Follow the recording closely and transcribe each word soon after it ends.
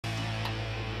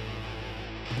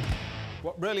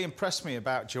What really impressed me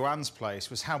about Joanne's place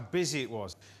was how busy it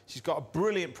was. She's got a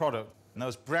brilliant product, and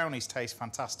those brownies taste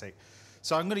fantastic.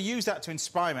 So I'm going to use that to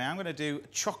inspire me. I'm going to do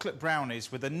chocolate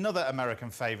brownies with another American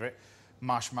favourite,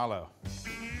 marshmallow.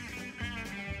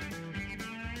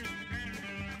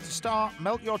 To start,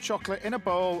 melt your chocolate in a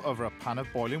bowl over a pan of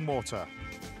boiling water.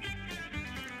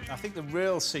 I think the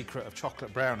real secret of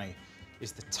chocolate brownie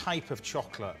is the type of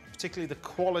chocolate, particularly the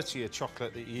quality of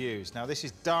chocolate that you use. Now, this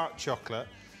is dark chocolate,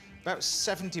 about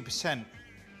 70%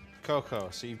 cocoa,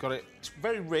 so you've got it, it's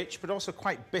very rich but also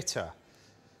quite bitter.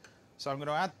 So I'm going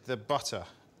to add the butter,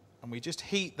 and we just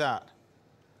heat that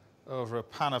over a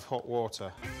pan of hot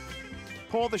water.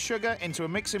 Pour the sugar into a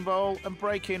mixing bowl and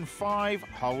break in 5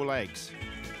 whole eggs.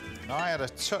 Now, I add a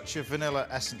touch of vanilla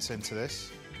essence into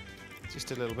this,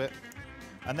 just a little bit,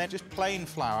 and then just plain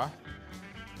flour.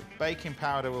 The baking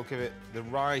powder will give it the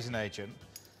rising agent.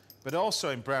 But also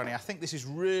in brownie, I think this is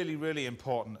really, really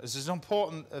important. This is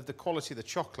important of the quality of the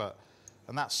chocolate,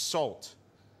 and that's salt.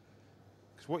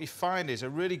 Because what you find is a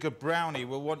really good brownie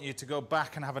will want you to go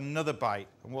back and have another bite.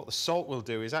 And what the salt will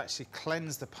do is actually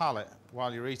cleanse the palate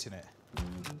while you're eating it.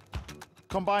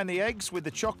 Combine the eggs with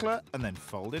the chocolate and then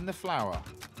fold in the flour.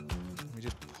 We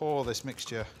just pour this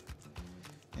mixture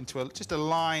into just a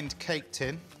lined cake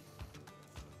tin.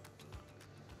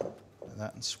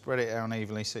 That and spread it out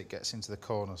unevenly so it gets into the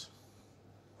corners.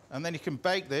 And then you can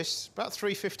bake this about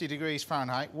 350 degrees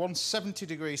Fahrenheit, 170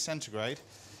 degrees centigrade,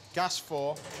 gas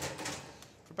 4, for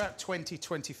about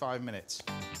 20-25 minutes.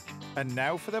 And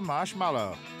now for the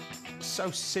marshmallow. It's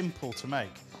so simple to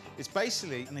make. It's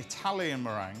basically an Italian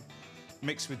meringue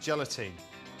mixed with gelatine.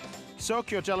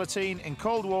 Soak your gelatine in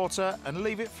cold water and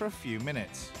leave it for a few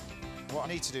minutes. What I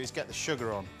need to do is get the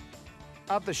sugar on.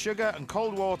 Add the sugar and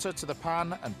cold water to the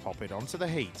pan and pop it onto the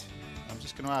heat. I'm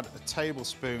just going to add a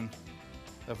tablespoon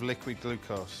of liquid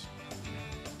glucose.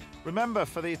 Remember,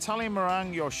 for the Italian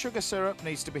meringue, your sugar syrup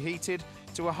needs to be heated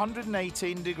to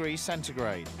 118 degrees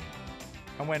centigrade.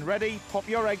 And when ready, pop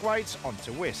your egg whites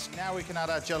onto whisk. Now we can add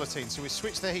our gelatine. So we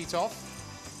switch the heat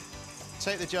off,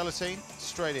 take the gelatine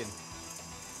straight in.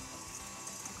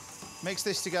 Mix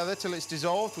this together till it's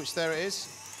dissolved, which there it is.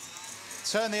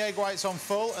 Turn the egg whites on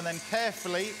full and then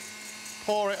carefully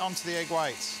pour it onto the egg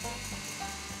whites.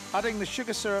 Adding the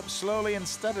sugar syrup slowly and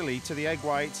steadily to the egg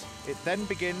white, it then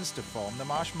begins to form the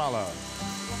marshmallow.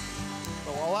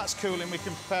 But while that's cooling, we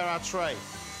can prepare our tray.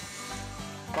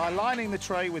 By lining the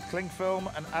tray with cling film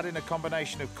and adding a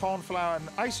combination of corn flour and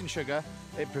icing sugar,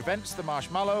 it prevents the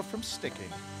marshmallow from sticking.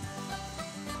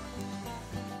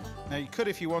 Now, you could,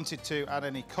 if you wanted to, add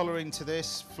any colouring to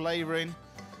this, flavouring.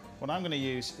 What I'm going to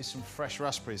use is some fresh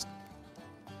raspberries.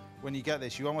 When you get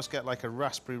this, you almost get like a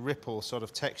raspberry ripple sort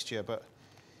of texture, but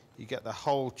you get the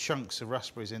whole chunks of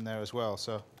raspberries in there as well.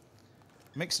 So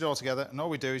mix it all together, and all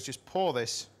we do is just pour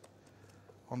this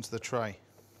onto the tray.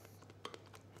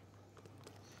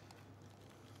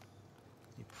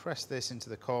 You press this into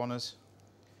the corners.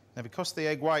 Now, because the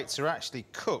egg whites are actually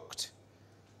cooked,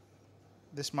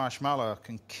 this marshmallow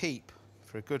can keep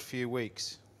for a good few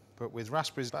weeks. But with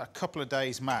raspberries, about a couple of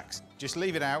days max. Just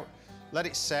leave it out, let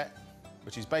it set,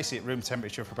 which is basically at room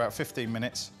temperature, for about 15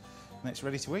 minutes, and it's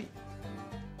ready to eat.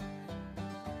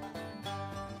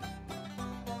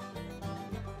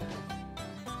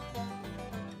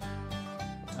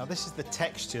 Now, this is the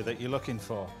texture that you're looking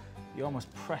for. You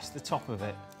almost press the top of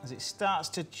it. As it starts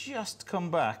to just come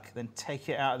back, then take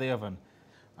it out of the oven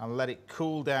and let it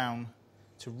cool down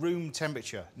to room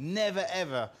temperature. Never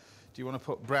ever do you want to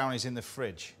put brownies in the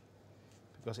fridge,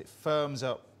 because it firms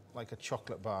up like a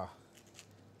chocolate bar.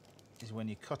 Is when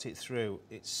you cut it through,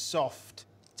 it's soft,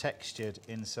 textured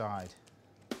inside.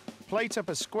 Plate up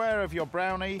a square of your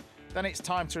brownie, then it's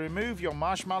time to remove your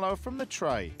marshmallow from the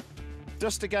tray.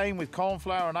 Dust again with corn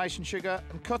flour and icing sugar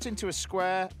and cut into a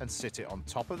square and sit it on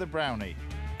top of the brownie.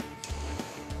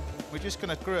 We're just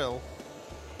going to grill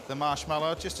the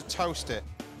marshmallow just to toast it.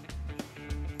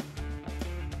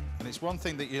 And it's one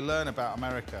thing that you learn about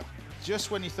America.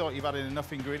 Just when you thought you've added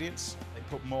enough ingredients, they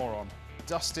put more on.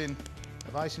 Dusting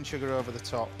of icing sugar over the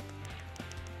top.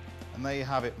 And there you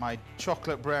have it, my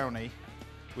chocolate brownie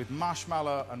with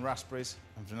marshmallow and raspberries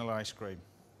and vanilla ice cream.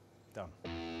 Done.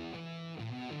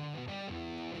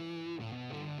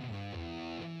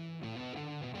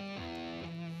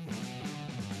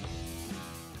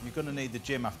 You're going to need the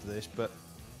gym after this, but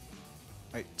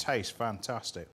it tastes fantastic.